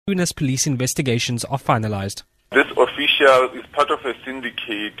soon as police investigations are finalized. This official is part of a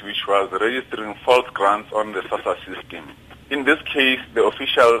syndicate which was registering false grants on the SASSA system. In this case, the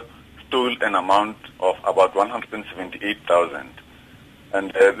official stole an amount of about 178,000.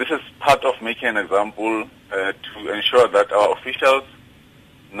 And this is part of making an example to ensure that our officials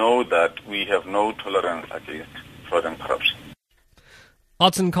know that we have no tolerance against fraud and corruption.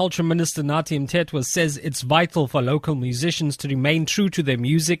 Arts and Culture Minister Nathi Mthethwa says it's vital for local musicians to remain true to their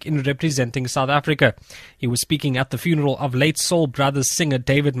music in representing South Africa. He was speaking at the funeral of late Soul Brothers singer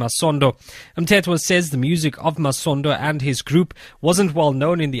David Masondo. Mthethwa says the music of Masondo and his group wasn't well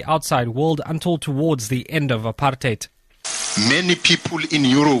known in the outside world until towards the end of apartheid. Many people in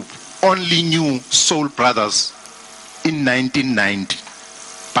Europe only knew Soul Brothers in 1990.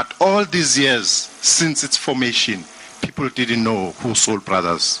 But all these years since its formation, people didn't know who Soul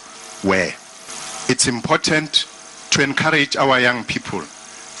Brothers were. It's important to encourage our young people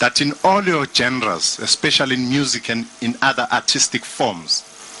that in all your genres, especially in music and in other artistic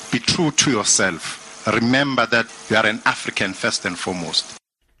forms, be true to yourself. Remember that you are an African first and foremost.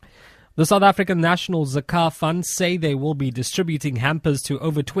 The South African National Zakah Fund say they will be distributing hampers to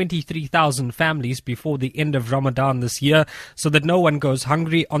over 23,000 families before the end of Ramadan this year so that no one goes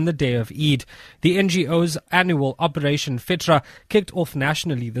hungry on the day of Eid. The NGO's annual Operation Fitra kicked off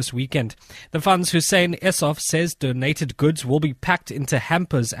nationally this weekend. The fund's Hussein Essof says donated goods will be packed into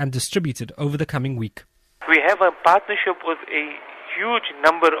hampers and distributed over the coming week. We have a partnership with a huge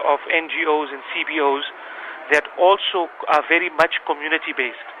number of NGOs and CBOs that also are very much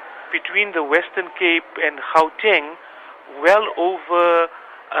community-based. Between the Western Cape and Gauteng, well over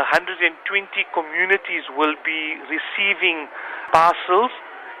 120 communities will be receiving parcels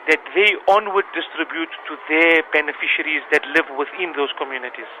that they onward distribute to their beneficiaries that live within those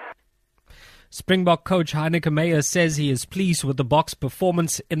communities. Springbok coach Heineke Meyer says he is pleased with the Boks'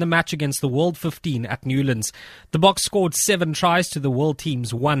 performance in the match against the World 15 at Newlands. The Boks scored 7 tries to the World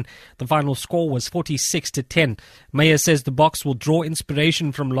team's 1. The final score was 46-10. Meyer says the Boks will draw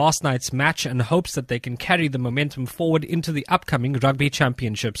inspiration from last night's match and hopes that they can carry the momentum forward into the upcoming Rugby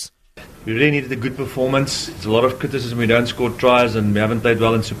Championships. We really needed a good performance. There's a lot of criticism we don't score tries and we haven't played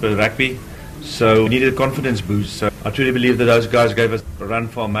well in Super Rugby. So we needed a confidence boost. So I truly believe that those guys gave us a run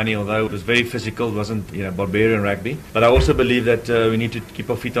for our money, although it was very physical, it wasn't barbarian rugby. But I also believe that we need to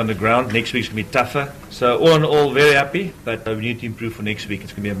keep our feet on the ground. Next week's going to be tougher. So all in all, very happy, but we need to improve for next week.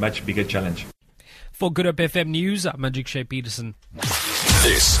 It's going to be a much bigger challenge. For Good Hope FM News, I'm Magic Shea Peterson.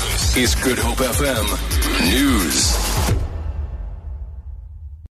 This is Good Hope FM News.